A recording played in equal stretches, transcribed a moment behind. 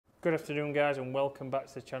Good afternoon guys, and welcome back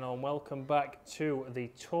to the channel, and welcome back to the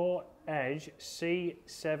Tour Edge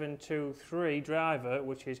C723 driver,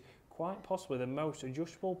 which is quite possibly the most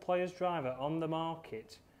adjustable player's driver on the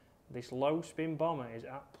market. This low spin bomber is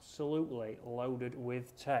absolutely loaded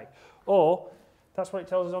with tech, or that's what it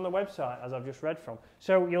tells us on the website, as I've just read from.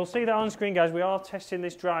 So you'll see that on screen guys, we are testing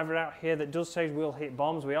this driver out here that does say we'll hit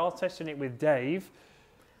bombs. We are testing it with Dave,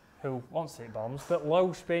 who wants to hit bombs, but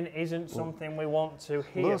low spin isn't something we want to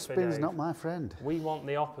hear. Low spin's not my friend. We want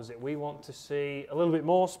the opposite. We want to see a little bit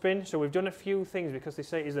more spin. So we've done a few things because they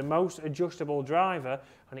say it is the most adjustable driver,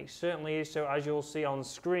 and it certainly is. So as you'll see on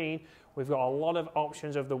screen, we've got a lot of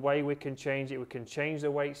options of the way we can change it. We can change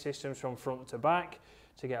the weight systems from front to back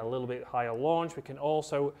to get a little bit higher launch. We can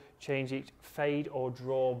also change it fade or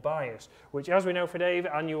draw bias, which, as we know for Dave,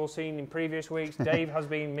 and you will see in previous weeks, Dave has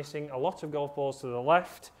been missing a lot of golf balls to the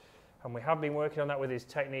left. And we have been working on that with his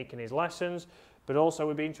technique and his lessons, but also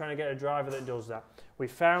we've been trying to get a driver that does that. We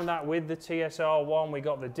found that with the TSR1, we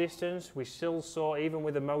got the distance. We still saw, even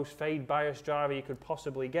with the most fade bias driver you could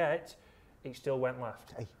possibly get, it still went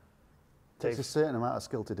left. Hey, takes a certain amount of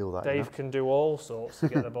skill to do that. Dave can do all sorts to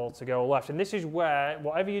get the ball to go left. And this is where,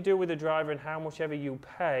 whatever you do with the driver and how much ever you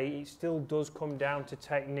pay, it still does come down to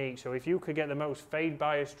technique. So if you could get the most fade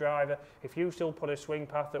bias driver, if you still put a swing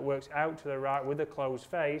path that works out to the right with a closed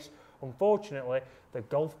face, unfortunately, the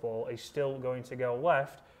golf ball is still going to go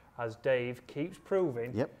left, as Dave keeps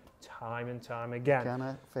proving time and time again. Can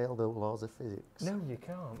I fail the laws of physics? No, you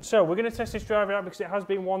can't. So we're going to test this driver out because it has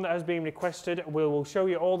been one that has been requested. We will show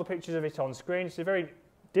you all the pictures of it on screen. It's a very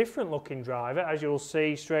different looking driver, as you'll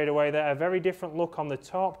see straight away there. A very different look on the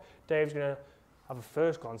top. Dave's going to have a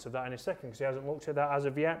first glance of that in a second because he hasn't looked at that as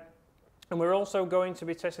of yet. And we're also going to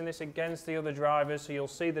be testing this against the other drivers, so you'll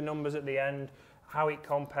see the numbers at the end, how it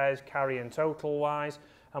compares carry and total wise,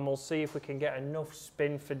 and we'll see if we can get enough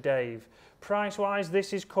spin for Dave. Price wise,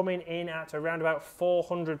 this is coming in at around about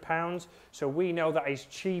 £400, so we know that is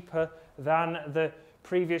cheaper than the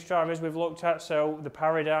previous drivers we've looked at. So the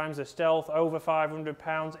Paradigms, the Stealth, over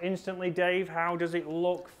 £500 instantly. Dave, how does it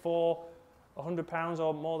look for £100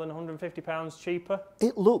 or more than £150 cheaper?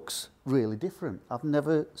 It looks really different. I've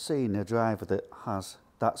never seen a driver that has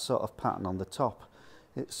that sort of pattern on the top.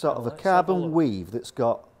 It's sort of a carbon weave that's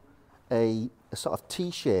got a sort of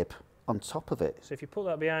T-shape on top of it. So if you put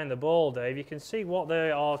that behind the ball, Dave, you can see what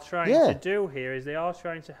they are trying to do here is they are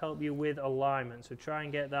trying to help you with alignment. So try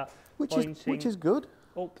and get that which is good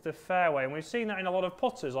up the fairway. And we've seen that in a lot of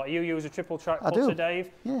putters. Like you use a triple track putter,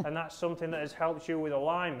 Dave, and that's something that has helped you with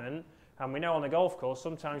alignment. And we know on the golf course,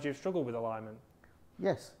 sometimes you've struggled with alignment.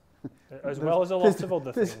 Yes. As well as a lot of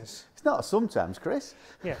other things. It's not sometimes, Chris.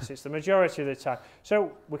 Yes, it's the majority of the time.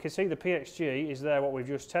 So we can see the PXG is there, what we've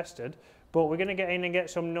just tested, but we're going to get in and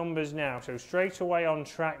get some numbers now. So straight away on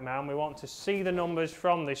TrackMan, we want to see the numbers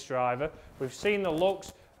from this driver. We've seen the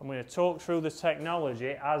looks. I'm going to talk through the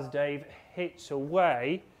technology as Dave hits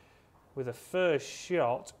away with a first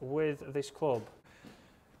shot with this club.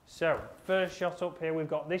 So, first shot up here, we've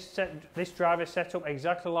got this driver set up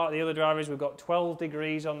exactly like the other drivers. We've got 12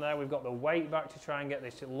 degrees on there. We've got the weight back to try and get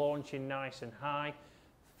this launching nice and high.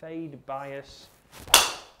 Fade bias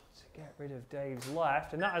to get rid of Dave's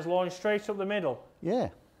left. And that has launched straight up the middle. Yeah.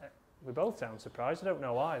 We both sound surprised. I don't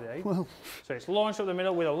know why, Dave. Well. So it's launched up the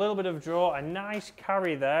middle with a little bit of draw. A nice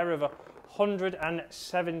carry there of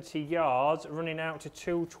 170 yards running out to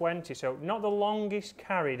 220. So not the longest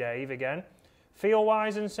carry, Dave, again.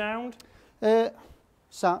 Feel-wise and sound? It's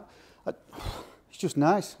just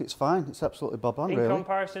nice. It's fine. It's absolutely bob on, really. In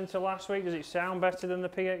comparison to last week, does it sound better than the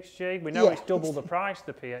PXG? We know it's double the price of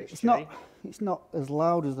the PXG. It's not as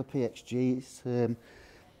loud as the PXG. It's a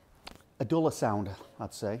duller sound,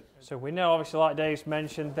 I'd say. So we know, obviously, like Dave's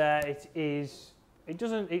mentioned there, it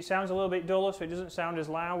sounds a little bit duller, so it doesn't sound as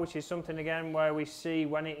loud, which is something, again, where we see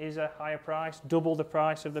when it is a higher price, double the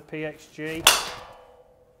price of the PXG.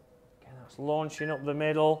 Launching up the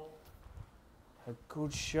middle, a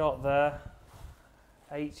good shot there,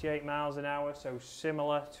 88 miles an hour, so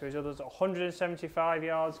similar to his others. 175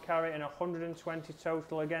 yards carry and 120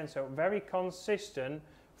 total again, so very consistent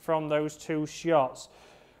from those two shots.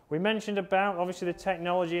 We mentioned about obviously the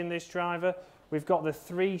technology in this driver. We've got the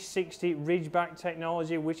 360 Ridgeback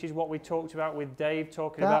technology, which is what we talked about with Dave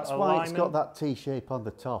talking about alignment. That's why it's got that T-shape on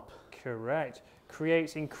the top. Correct.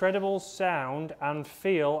 Creates incredible sound and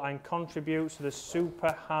feel and contributes to the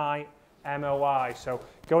super high MOI. So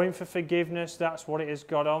going for forgiveness, that's what it has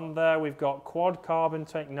got on there. We've got quad carbon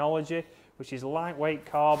technology, which is lightweight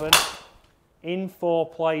carbon in 4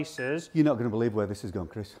 places. You're not going to believe where this has gone,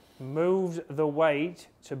 Chris. Moves the weight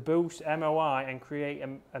to boost MOI and create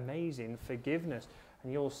amazing forgiveness.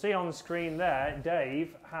 And you'll see on the screen there,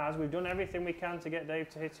 Dave has, we've done everything we can to get Dave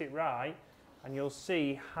to hit it right, and you'll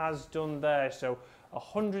see has done there. So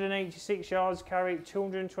 186 yards carry,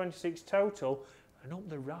 226 total, and up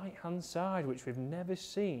the right-hand side, which we've never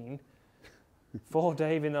seen for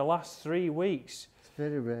Dave in the last 3 weeks. It's a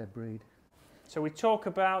very rare breed. So we talk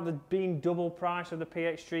about the being double price of the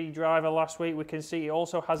PX3 driver last week. We can see it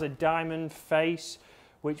also has a diamond face,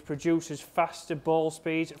 which produces faster ball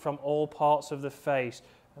speeds from all parts of the face.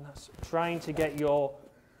 And that's trying to get your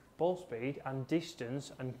ball speed and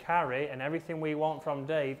distance and carry and everything we want from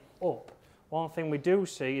Dave up. One thing we do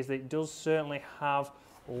see is that it does certainly have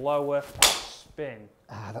lower spin.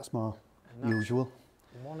 Ah, that's more usual.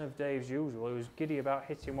 One of Dave's usual. He was giddy about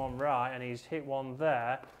hitting one right, and he's hit one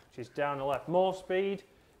there, which is down the left. More speed,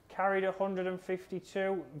 carried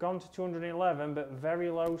 152, gone to 211, but very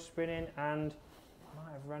low spinning and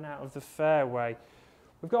might have run out of the fairway.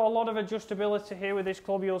 We've got a lot of adjustability here with this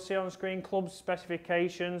club. You'll see on screen club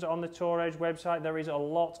specifications on the Tour Edge website. There is a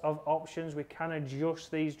lot of options. We can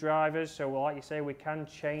adjust these drivers. So like you say, we can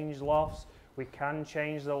change lofts. We can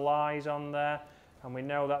change the lies on there. And we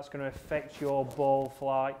know that's going to affect your ball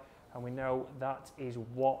flight. And we know that is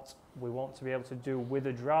what we want to be able to do with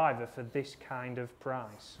a driver for this kind of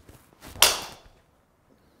price.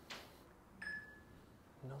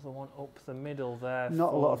 Another one up the middle there.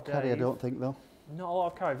 Not a lot of carry, I don't think, though. Not a lot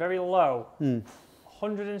of carry, very low.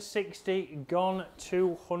 160 gone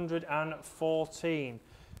 214.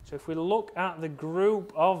 So if we look at the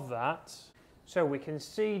group of that, so we can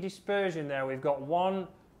see dispersion there. We've got one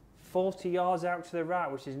 40 yards out to the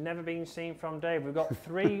right, which has never been seen from Dave. We've got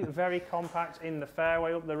 3 very compact in the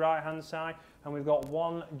fairway up the right hand side, and we've got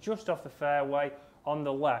one just off the fairway on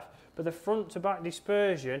the left. But the front to back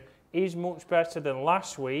dispersion is much better than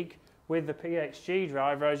last week. With the PXG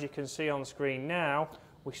driver, as you can see on screen now,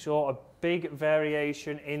 we saw a big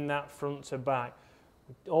variation in that front to back.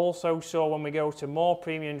 We also saw when we go to more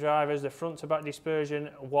premium drivers, the front to back dispersion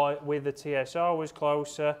with the TSR was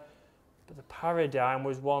closer, but the Paradigm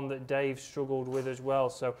was one that Dave struggled with as well.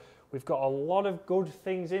 So we've got a lot of good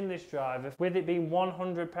things in this driver. With it being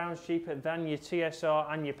 £100 cheaper than your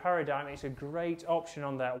TSR and your Paradigm, it's a great option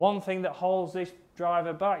on there. One thing that holds this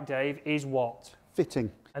driver back, Dave, is what?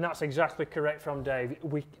 Fitting. And that's exactly correct from Dave.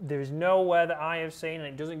 There's nowhere that I have seen, and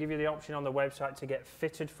it doesn't give you the option on the website to get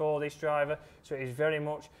fitted for this driver, so it is very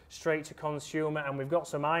much straight to consumer, and we've got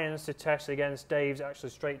some irons to test against Dave's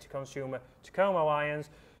actually straight to consumer Takomo irons.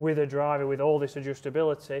 With a driver with all this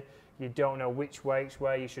adjustability, you don't know which weights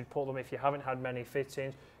where you should put them if you haven't had many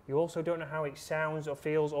fittings. You also don't know how it sounds or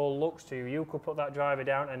feels or looks to you. You could put that driver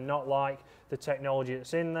down and not like the technology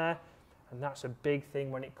that's in there. And that's a big thing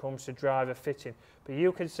when it comes to driver fitting. But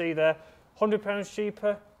you can see there, £100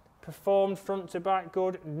 cheaper, performed front to back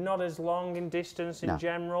good, not as long in distance in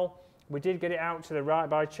general. We did get it out to the right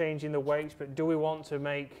by changing the weights, but do we want to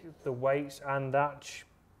make the weights and that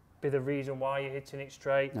be the reason why you're hitting it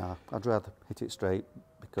straight? No, I'd rather hit it straight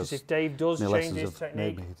because if Dave does change his technique,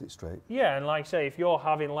 made me hit it straight. Yeah, and like I say, if you're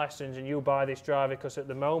having lessons and you buy this driver because at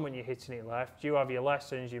the moment you're hitting it left, you have your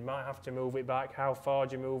lessons, you might have to move it back. How far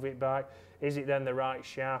do you move it back? Is it then the right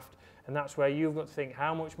shaft? And that's where you've got to think,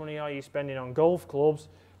 how much money are you spending on golf clubs?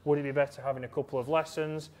 Would it be better having a couple of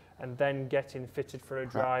lessons and then getting fitted for a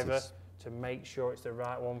driver to make sure it's the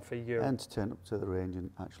right one for you? And to turn up to the range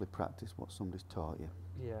and actually practice what somebody's taught you.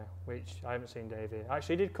 Yeah, which I haven't seen Dave here.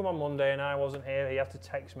 Actually, he did come on Monday and I wasn't here. He had to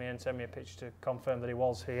text me and send me a picture to confirm that he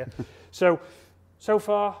was here. So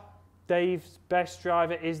far, Dave's best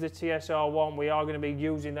driver is the TSR1. We are going to be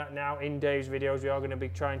using that now in Dave's videos. We are going to be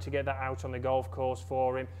trying to get that out on the golf course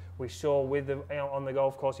for him. We saw on the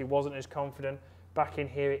golf course he wasn't as confident. Back in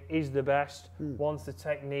here it is the best. Once the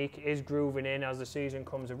technique is grooving in as the season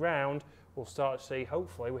comes around, we'll start to see,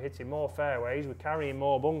 hopefully, we're hitting more fairways, we're carrying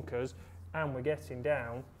more bunkers, and we're getting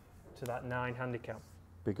down to that 9 handicap.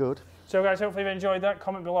 Be good. So guys, hopefully you've enjoyed that.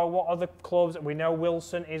 Comment below what other clubs. We know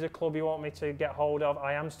Wilson is a club you want me to get hold of.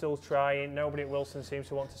 I am still trying. Nobody at Wilson seems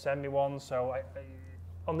to want to send me one, so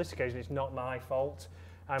on this occasion it's not my fault.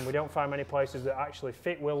 And we don't find many places that actually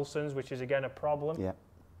fit Wilson's, which is again a problem. Yeah.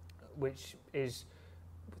 Which is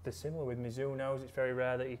similar with Mizuno's. It's very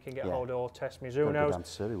rare that you can get hold of or test Mizuno's. Go down to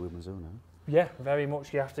Surrey with Mizuno. Yeah, very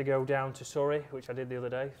much. You have to go down to Surrey, which I did the other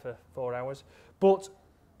day for 4 hours. But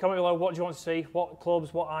comment below, what do you want to see? What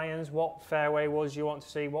clubs, what irons, what fairway woods you want to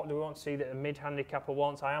see? What do we want to see that a mid-handicapper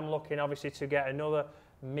wants? I am looking, obviously, to get another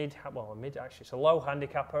actually, it's a low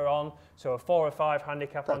handicapper on, so a 4 or 5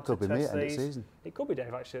 handicapper on to test these. That could be me at the end of the season. It could be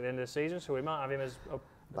Dave, actually, at the end of the season, so we might have him as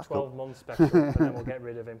a 12-month special, and then we'll get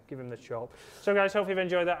rid of him, give him the chop. So, guys, hopefully you've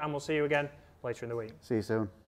enjoyed that, and we'll see you again later in the week. See you soon.